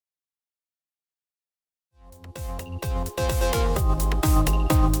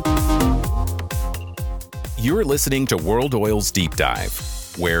You're listening to World Oil's Deep Dive,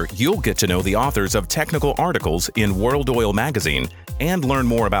 where you'll get to know the authors of technical articles in World Oil magazine and learn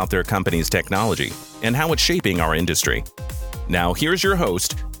more about their company's technology and how it's shaping our industry. Now, here's your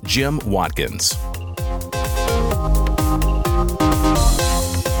host, Jim Watkins.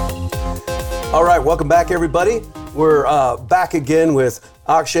 All right, welcome back, everybody. We're back again with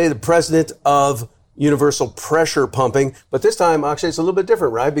Akshay, the president of Universal Pressure Pumping. But this time, Akshay, it's a little bit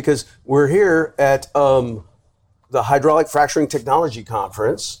different, right? Because we're here at the Hydraulic Fracturing Technology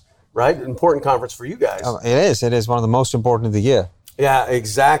Conference, right? An important conference for you guys. Oh, it is. It is one of the most important of the year. Yeah,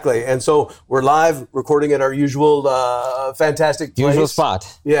 exactly. And so we're live recording at our usual fantastic place. Usual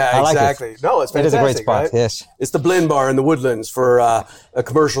spot. Yeah, exactly. Like no, it's fantastic. It is a great spot, right? Yes. It's the Blend Bar in the Woodlands for a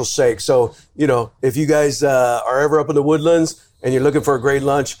commercial sake. So, you know, if you guys are ever up in the Woodlands and you're looking for a great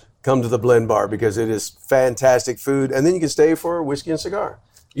lunch, come to the Blend Bar because it is fantastic food. And then you can stay for a whiskey and cigar.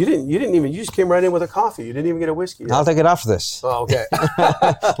 You just came right in with a coffee. You didn't even get a whiskey. I'll take it after this. Oh, okay.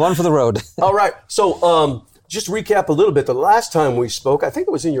 One for the road. All right. So, just to recap a little bit, the last time we spoke, I think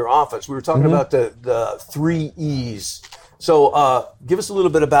it was in your office, we were talking about the 3 E's. So give us a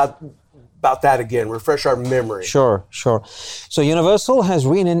little bit about that again, refresh our memory. Sure. So Universal has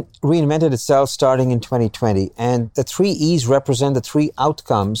reinvented itself starting in 2020, and the 3 E's represent the 3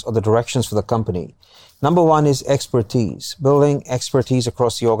 outcomes or the directions for the company. Number 1 is expertise, building expertise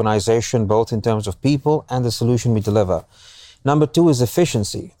across the organization, both in terms of people and the solution we deliver. Number 2 is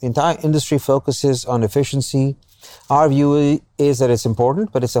efficiency. The entire industry focuses on efficiency. Our view is that it's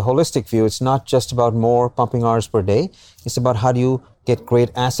important, but it's a holistic view. It's not just about more pumping hours per day. It's about how do you get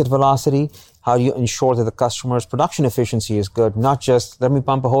great asset velocity? How do you ensure that the customer's production efficiency is good? Not just let me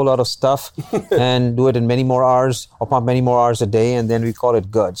pump a whole lot of stuff and do it in many more hours or pump many more hours a day and then we call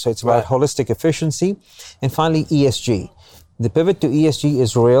it good. So it's about holistic efficiency. And finally, ESG. The pivot to ESG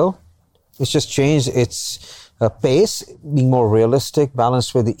is real. It's just changed its pace, being more realistic,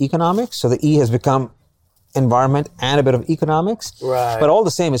 balanced with the economics. So the E has become environment and a bit of economics. Right. But all the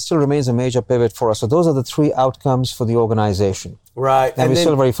same, it still remains a major pivot for us. So those are the 3 outcomes for the organization. Right. And we're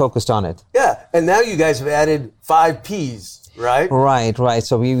still very focused on it. Yeah. And now you guys have added 5 P's, right? Right.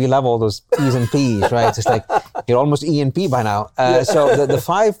 So we love all those P's and P's, right? It's like you're almost E and P by now. So the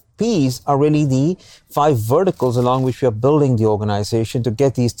 5 P's are really the 5 verticals along which we are building the organization to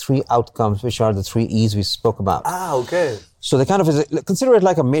get these 3 outcomes, which are the 3 E's we spoke about. Ah, okay. So they kind of consider it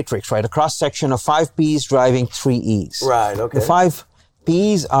like a matrix, right? A cross section of 5 P's driving 3 E's. Right. Okay. The 5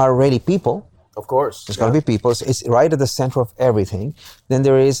 P's are really people. Of course. It's got to be people. It's right at the center of everything. Then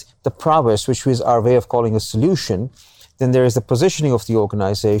there is the prowess, which is our way of calling a solution. Then there is the positioning of the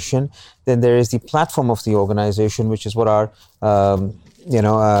organization. Then there is the platform of the organization, which is what our,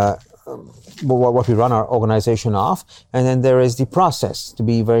 what we run our organization off. And then there is the process, to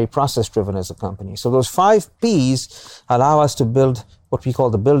be very process-driven as a company. So those 5 P's allow us to build what we call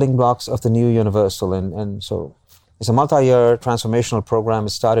the building blocks of the new Universal. And so it's a multi-year transformational program.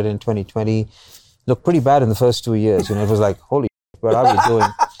 It started in 2020. Looked pretty bad in the first 2 years. It was like, holy, where are we doing?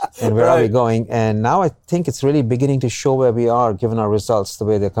 And where are we going? And now I think it's really beginning to show where we are, given our results, the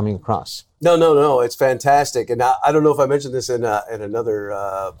way they're coming across. No. It's fantastic. And I don't know if I mentioned this in another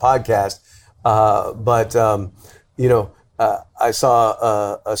podcast, but I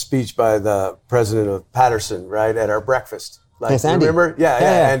saw a speech by the president of Patterson, right, at our breakfast. Yes, Andy. Remember? Yeah,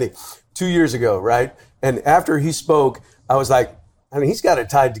 Andy. 2 years ago, right? And after he spoke, I was like, he's got it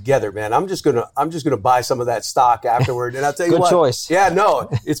tied together, man. I'm just gonna buy some of that stock afterward. And I'll tell you what. Good choice. Yeah, no,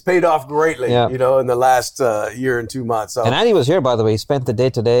 it's paid off greatly, in the last year and 2 months. So. And Andy was here, by the way. He spent the day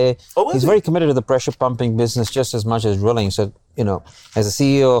today. He's very committed to the pressure pumping business just as much as drilling. So, as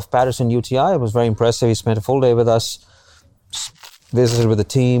the CEO of Patterson UTI, it was very impressive. He spent a full day with us, visited with the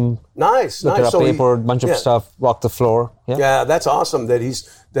team. Nice. Looked at our paper, a bunch of stuff, walked the floor. Yeah, that's awesome that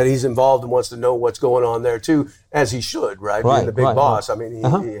he's involved and wants to know what's going on there too, as he should, right? Being the big boss. I mean,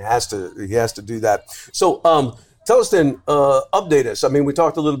 he has to do that. So tell us then, update us. I mean, we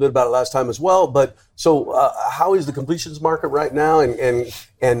talked a little bit about it last time as well, but so how is the completions market right now,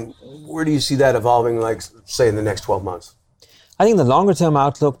 and where do you see that evolving, like say in the next 12 months? I think the longer term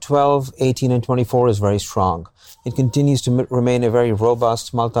outlook, 12, 18, and 24 is very strong. It continues to remain a very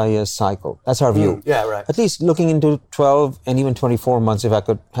robust multi-year cycle. That's our view. Yeah, right. At least looking into 12 and even 24 months, if I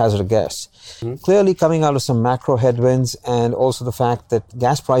could hazard a guess. Clearly coming out of some macro headwinds and also the fact that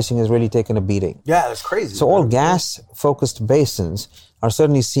gas pricing has really taken a beating. Yeah, that's crazy. So all gas-focused basins are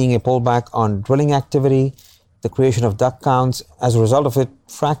certainly seeing a pullback on drilling activity, the creation of DUC counts. As a result of it,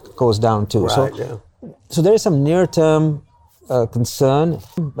 frac goes down too. Right, so there is some near-term concern,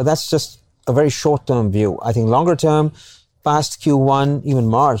 but that's just a very short-term view. I think longer term, past Q1, even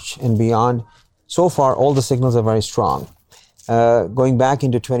March and beyond, so far, all the signals are very strong. Going back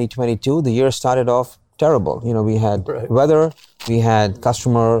into 2022, the year started off terrible. We had weather, we had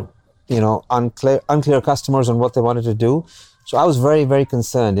customer, unclear customers on what they wanted to do. So I was very, very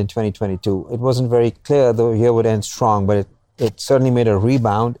concerned in 2022. It wasn't very clear the year would end strong, but it certainly made a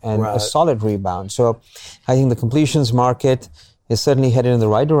rebound and a solid rebound. So I think the completions market is certainly headed in the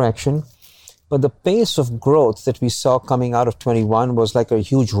right direction. But the pace of growth that we saw coming out of 21 was like a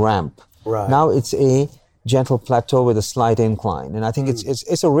huge ramp. Right. Now it's a gentle plateau with a slight incline. And I think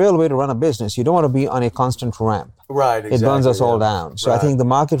it's a real way to run a business. You don't want to be on a constant ramp. Right, exactly. It burns us all down. So I think the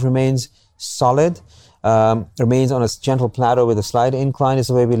market remains solid, remains on a gentle plateau with a slight incline is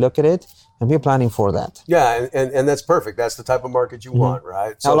the way we look at it. And we're planning for that. Yeah, and that's perfect. That's the type of market you want,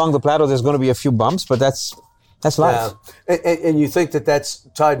 right? So, along the plateau, there's going to be a few bumps, but that's life. Yeah. And you think that that's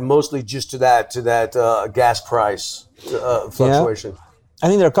tied mostly just to that gas price fluctuation? Yeah. I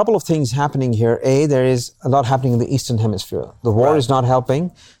think there are a couple of things happening here. There is a lot happening in the Eastern Hemisphere. The war is not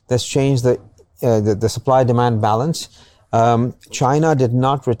helping. That's changed the supply-demand balance. China did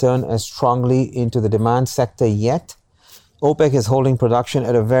not return as strongly into the demand sector yet. OPEC is holding production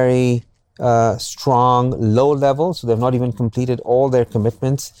at a very strong, low level, so they've not even completed all their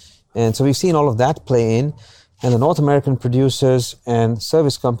commitments. And so we've seen all of that play in. And the North American producers and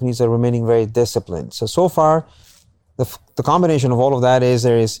service companies are remaining very disciplined. So far, the combination of all of that is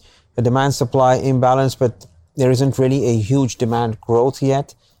there is a demand-supply imbalance, but there isn't really a huge demand growth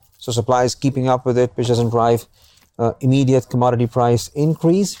yet. So supply is keeping up with it, which doesn't drive immediate commodity price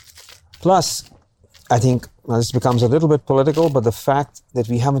increase. Plus, I think this becomes a little bit political, but the fact that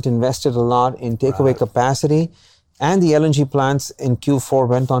we haven't invested a lot in takeaway capacity and the LNG plants in Q4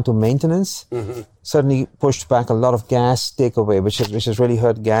 went on to maintenance, certainly pushed back a lot of gas takeaway, which has really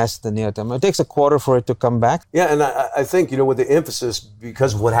hurt gas in the near term. It takes a quarter for it to come back. Yeah, and I think, with the emphasis,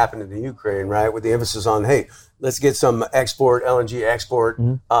 because of what happened in the Ukraine, right, with the emphasis on, hey, let's get some LNG export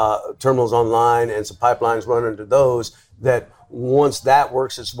terminals online and some pipelines running to those, that once that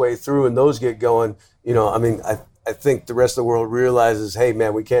works its way through and those get going, I think the rest of the world realizes, hey,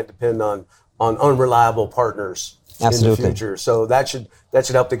 man, we can't depend on unreliable partners. Absolutely. In the future. So that should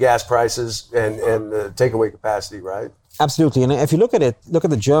help the gas prices and the takeaway capacity, right? Absolutely. And if you look at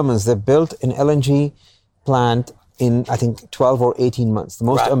the Germans, they built an LNG plant in, I think, 12 or 18 months. The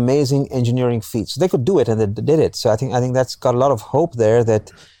most amazing engineering feat. So they could do it, and they did it. So I think that's got a lot of hope there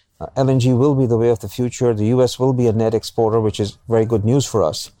that LNG will be the way of the future. The U.S. will be a net exporter, which is very good news for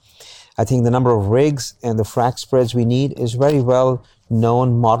us. I think the number of rigs and the frac spreads we need is very well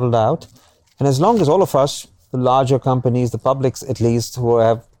known, modeled out. And as long as all of us, the larger companies, the publics at least, who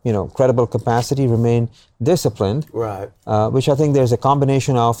have credible capacity, remain disciplined, which I think there's a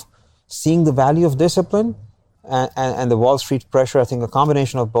combination of seeing the value of discipline and the Wall Street pressure. I think a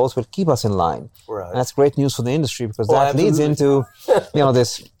combination of both will keep us in line. And that's great news for the industry because that leads into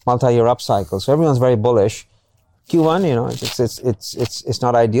this multi-year upcycle. So everyone's very bullish. Q1, it's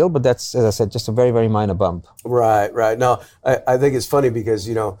not ideal, but that's, as I said, just a very, very minor bump. Right. No, I think it's funny because,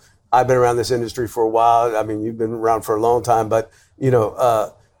 I've been around this industry for a while. I mean, you've been around for a long time, but,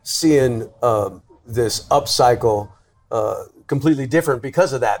 seeing this upcycle completely different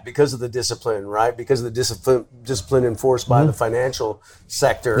because of that, because of the discipline, right? Because of the discipline enforced by the financial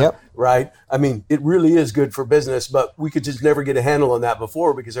sector, right? I mean, it really is good for business, but we could just never get a handle on that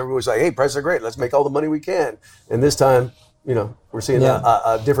before because everyone was like, hey, prices are great. Let's make all the money we can. And this time, we're seeing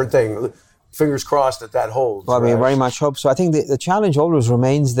a different thing. Fingers crossed that holds. Well, we very much hope so. I think the challenge always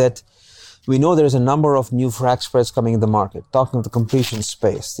remains that we know there's a number of new frac spreads coming in the market. Talking of the completion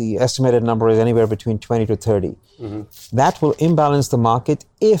space, the estimated number is anywhere between 20 to 30. That will imbalance the market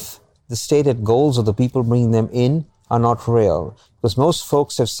if the stated goals of the people bringing them in are not real. Because most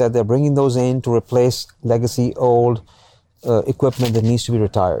folks have said they're bringing those in to replace legacy old equipment that needs to be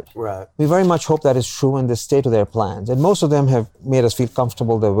retired. Right. We very much hope that is true and they stay to their plans. And most of them have made us feel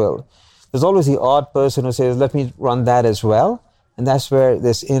comfortable they will. There's always the odd person who says, let me run that as well. And that's where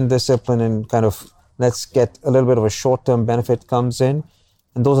this indiscipline and kind of let's get a little bit of a short-term benefit comes in.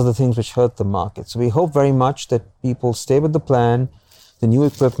 And those are the things which hurt the market. So we hope very much that people stay with the plan. The new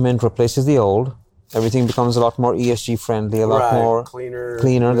equipment replaces the old. Everything becomes a lot more ESG friendly, a lot more cleaner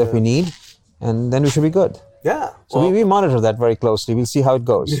that we need. And then we should be good. Yeah. So we monitor that very closely. We'll see how it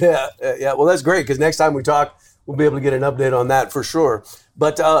goes. Yeah. Well, that's great because next time we talk, we'll be able to get an update on that for sure.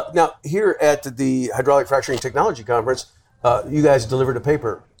 But now here at the Hydraulic Fracturing Technology Conference, you guys delivered a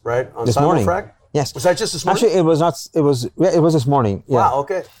paper, right? On this morning. Yes. Was that just this morning? Actually, it was not. It was this morning. Yeah. Wow.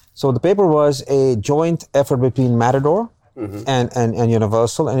 Okay. So the paper was a joint effort between Matador, and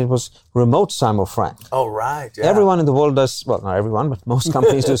Universal, and it was remote simul-frac. Oh, right. Yeah. Everyone in the world does, well, not everyone, but most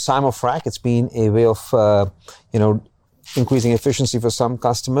companies do simul-frac. It's been a way of, increasing efficiency for some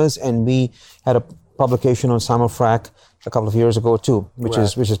customers, and we had a publication on simul-frac a couple of years ago too, which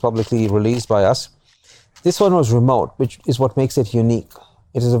is publicly released by us. This one was remote, which is what makes it unique.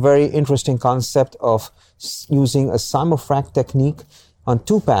 It is a very interesting concept of using a simul-frac technique on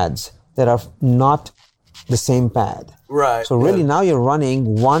two pads that are not the same pad. Right. So really now you're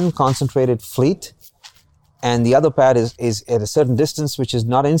running one concentrated fleet, and the other pad is at a certain distance, which is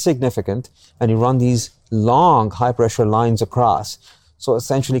not insignificant, and you run these long high-pressure lines across. So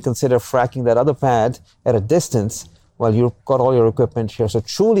essentially consider fracking that other pad at a distance while you've got all your equipment here. So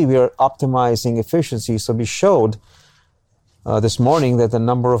truly we are optimizing efficiency. So we showed this morning that the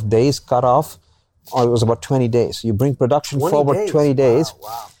number of days cut off, it was about 20 days. So you bring production forward 20 days.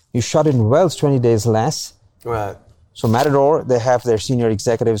 Wow. You shut in wells 20 days less. Right. So Matador, they have their senior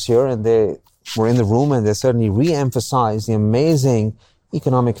executives here, and they were in the room, and they certainly re-emphasized the amazing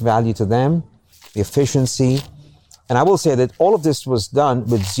economic value to them, the efficiency. And I will say that all of this was done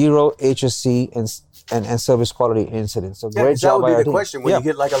with zero HSC and service quality incidents. So great job by our team. That would be the question when you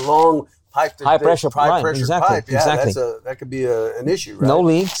get like a long pipe, high pressure pipe. Exactly. That could be an issue, right? No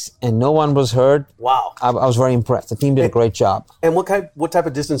leaks, and no one was hurt. Wow. I was very impressed. The team did a great job. And what type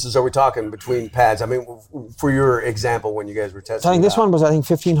of distances are we talking between pads? I mean, for your example, when you guys were testing, I think this one was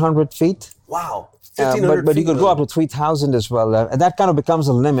 1,500 feet. Wow. 1,500 but you could go up to 3,000 as well. And that kind of becomes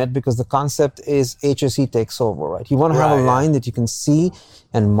a limit because the concept is HSE takes over, right? You want to have a line that you can see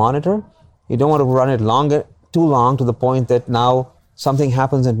and monitor. You don't want to run it too long to the point that now something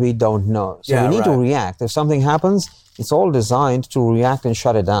happens and we don't know. So we need to react. If something happens, it's all designed to react and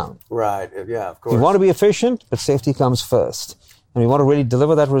shut it down. Right, yeah, of course. We want to be efficient, but safety comes first. And we want to really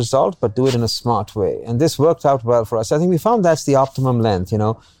deliver that result, but do it in a smart way. And this worked out well for us. I think we found that's the optimum length,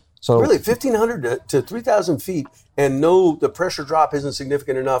 So really, 1,500 to 3,000 feet, and the pressure drop isn't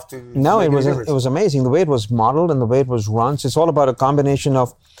significant enough to No, it was amazing. The way it was modeled and the way it was run. So it's all about a combination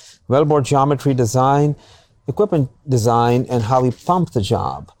of wellbore geometry design, equipment design, and how we pump the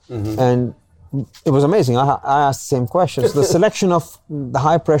job. And it was amazing. I asked the same question. So the selection of the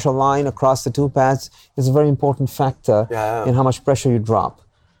high pressure line across the two pads is a very important factor in how much pressure you drop.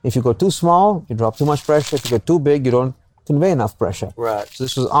 If you go too small, you drop too much pressure. If you go too big, you don't convey enough pressure. Right. So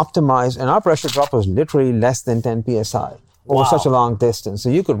this was optimized, and our pressure drop was literally less than 10 psi over such a long distance. So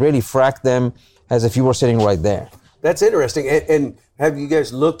you could really frac them as if you were sitting right there. That's interesting. And have you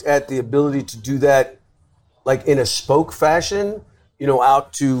guys looked at the ability to do that like in a spoke fashion,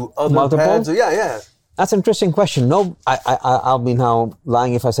 out to other pads? Yeah. That's an interesting question. No, I'll be now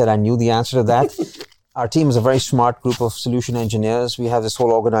lying if I said I knew the answer to that. Our team is a very smart group of solution engineers. We have this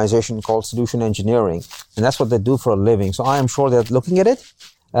whole organization called Solution Engineering, and that's what they do for a living. So I am sure they're looking at it,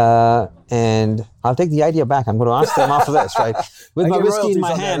 and I'll take the idea back. I'm going to ask them after this, right? With my whiskey in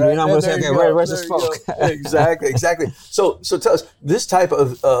my hand, I'm going to say, okay, where's the smoke? Exactly. So tell us, this type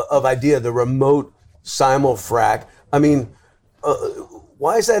of idea, the remote simul-frac, I mean,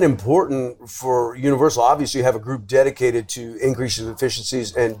 why is that important for Universal? Obviously, you have a group dedicated to increasing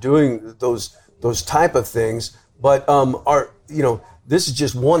efficiencies and doing those type of things, but this is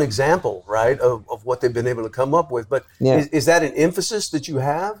just one example, right, of what they've been able to come up with. But is that an emphasis that you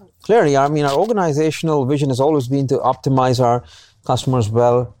have? Clearly, I mean, our organizational vision has always been to optimize our customers'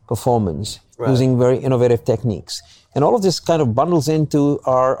 well performance using very innovative techniques. And all of this kind of bundles into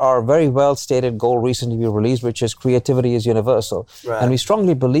our very well stated goal recently we released, which is creativity is universal. Right. And we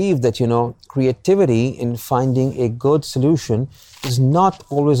strongly believe that, creativity in finding a good solution is not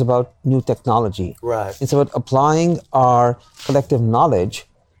always about new technology. Right. It's about applying our collective knowledge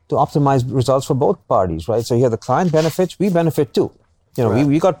to optimize results for both parties, right? So here the client benefits, we benefit too.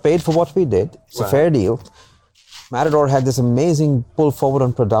 We got paid for what we did. It's a fair deal. Matador had this amazing pull forward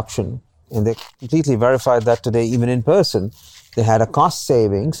on production, and they completely verified that today, even in person. They had a cost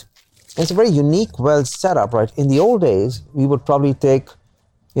savings. And it's a very unique well setup, right? In the old days, we would probably take,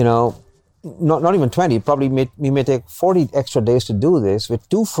 not even 20, we may take 40 extra days to do this with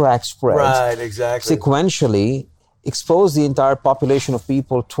 2 frac spreads. Right, exactly. Sequentially, expose the entire population of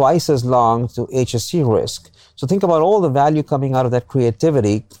people twice as long to HSC risk. So think about all the value coming out of that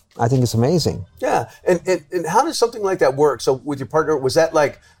creativity. I think it's amazing. Yeah, and how does something like that work? So with your partner, was that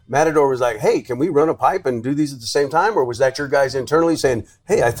like Matador was like, hey, can we run a pipe and do these at the same time? Or was that your guys internally saying,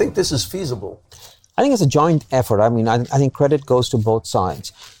 hey, I think this is feasible? I think it's a joint effort. I mean, I think credit goes to both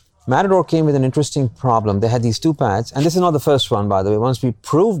sides. Matador came with an interesting problem. They had these 2 pads, and this is not the first one, by the way. Once we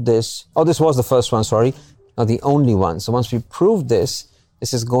proved this, this was the first one, sorry, not the only one. So once we proved this,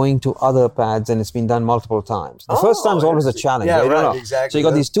 This is going to other pads, and it's been done multiple times. The first time is always a challenge. Yeah, right, exactly. So you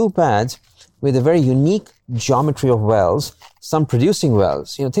got these 2 pads with a very unique geometry of wells, some producing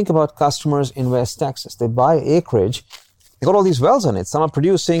wells. Think about customers in West Texas. They buy acreage. They got all these wells on it. Some are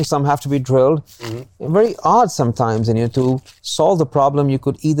producing, some have to be drilled. Very odd sometimes. And to solve the problem, you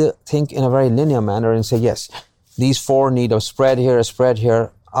could either think in a very linear manner and say, yes, these 4 need a spread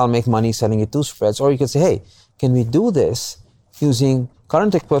here. I'll make money selling you 2 spreads. Or you could say, hey, can we do this using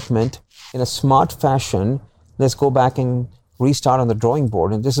current equipment in a smart fashion? Let's go back and restart on the drawing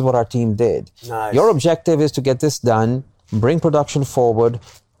board. And this is what our team did. Nice. Your objective is to get this done, bring production forward,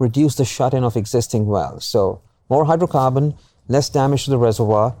 reduce the shut-in of existing wells. So more hydrocarbon, less damage to the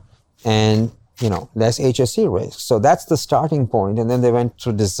reservoir, and less HSE risk. So that's the starting point. And then they went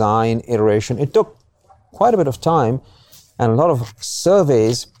through design, iteration. It took quite a bit of time and a lot of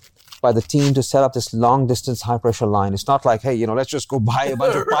surveys by the team to set up this long-distance high-pressure line. It's not like, hey, let's just go buy a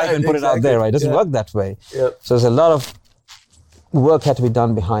bunch of pipe and put it out there, right? It doesn't work that way. Yep. So there's a lot of work had to be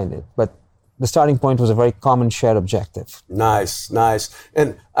done behind it. But the starting point was a very common shared objective. Nice.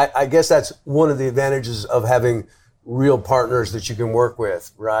 And I guess that's one of the advantages of having real partners that you can work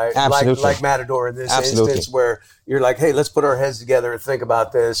with, right? Absolutely. Like Matador in this instance, where you're like, hey, let's put our heads together and think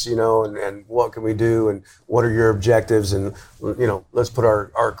about this, and what can we do and what are your objectives, and, let's put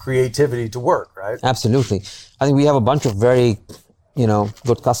our creativity to work, right? Absolutely. I think we have a bunch of very,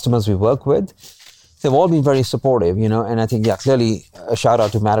 good customers we work with. They've all been very supportive, and I think, clearly a shout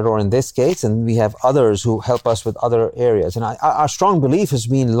out to Matador in this case, and we have others who help us with other areas. And our strong belief has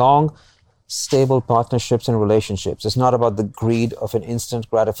been long, stable partnerships and relationships. It's not about the greed of an instant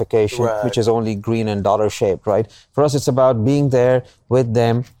gratification, which is only green and dollar shaped, right? For us, it's about being there with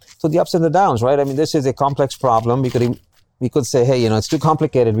them through the ups and the downs, right? I mean, this is a complex problem. We could say, hey, it's too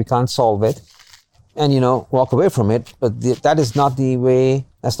complicated, we can't solve it, and, walk away from it. But that's not the way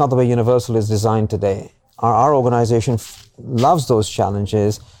Universal is designed today. Our organization loves those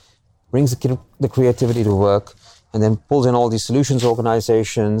challenges, brings the creativity to work, and then pulls in all these solutions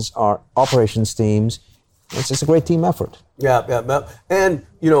organizations, our operations teams. It's a great team effort. Yeah. And,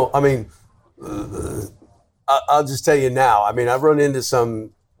 I'll just tell you now, I've run into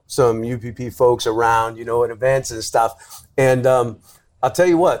some UPP folks around, at events and stuff. And I'll tell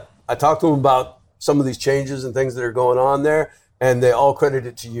you what, I talked to them about some of these changes and things that are going on there, and they all credit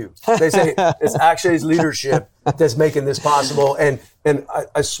it to you. They say it's Akshay's leadership that's making this possible. And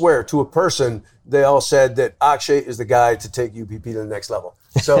I swear, to a person, they all said that Akshay is the guy to take UPP to the next level.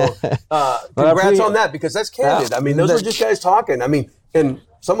 So congrats on that, because that's candid. Those are just guys talking. And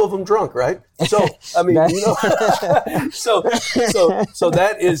some of them drunk, right? So, so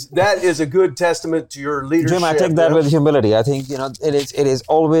that is a good testament to your leadership. Jim, I take that with humility. I think, it is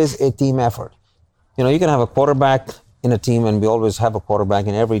always a team effort. You can have a quarterback in a team, and we always have a quarterback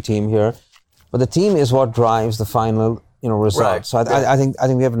in every team here, but the team is what drives the final, result. Right. So I think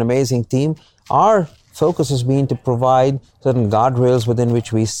we have an amazing team. Our focus has been to provide certain guardrails within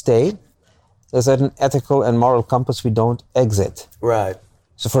which we stay. There's a certain ethical and moral compass we don't exit. Right.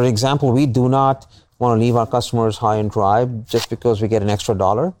 So, for example, we do not want to leave our customers high and dry just because we get an extra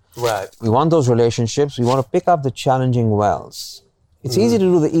dollar. Right. We want those relationships. We want to pick up the challenging wells. It's easy to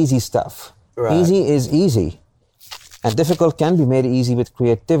do the easy stuff. Right. Easy is easy. And difficult can be made easy with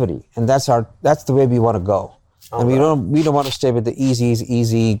creativity. And that's the way we want to go. And we don't want to stay with the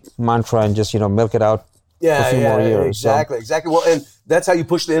easy mantra and just, milk it out for a few more years. Exactly. Well, and that's how you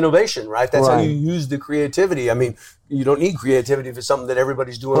push the innovation, right? That's how you use the creativity. You don't need creativity if it's something that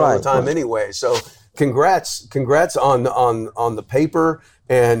everybody's doing all the time anyway. So congrats on the paper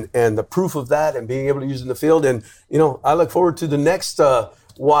and the proof of that and being able to use it in the field. And, I look forward to the next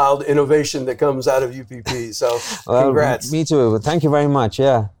wild innovation that comes out of UPP. So congrats. Me too. Thank you very much.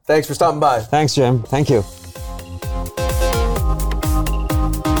 Yeah. Thanks for stopping by. Thanks, Jim. Thank you.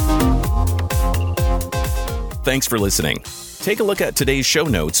 Thanks for listening. Take a look at today's show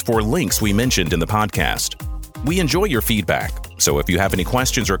notes for links we mentioned in the podcast. We enjoy your feedback, so if you have any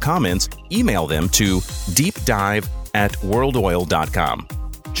questions or comments, email them to deepdive@worldoil.com.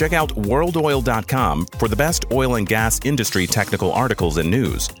 Check out worldoil.com for the best oil and gas industry technical articles and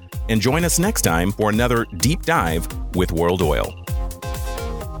news. And join us next time for another Deep Dive with World Oil.